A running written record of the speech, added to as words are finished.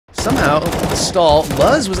Somehow, the stall,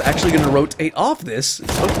 Luz was actually going to rotate off this, took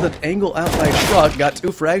the angle out by Truck, got 2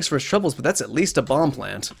 frags for his troubles, but that's at least a bomb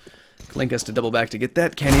plant. Kalinka has to double back to get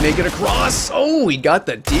that. Can he make it across? Oh, he got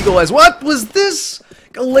the deagle as... What was this?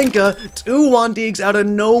 Kalinka, 2 on deags out of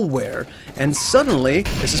nowhere. And suddenly,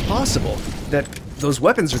 this is possible. That those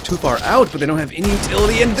weapons are too far out, but they don't have any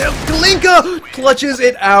utility, and Kalinka clutches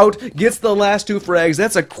it out, gets the last 2 frags.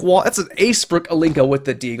 That's an ace for Kalinka with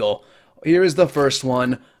the deagle. Here is the first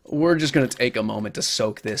one. We're just going to take a moment to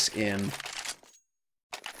soak this in.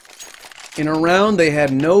 In a round they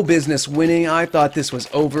had no business winning. I thought this was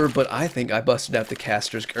over, but I think I busted out the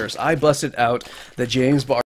caster's curse. I busted out the James Bar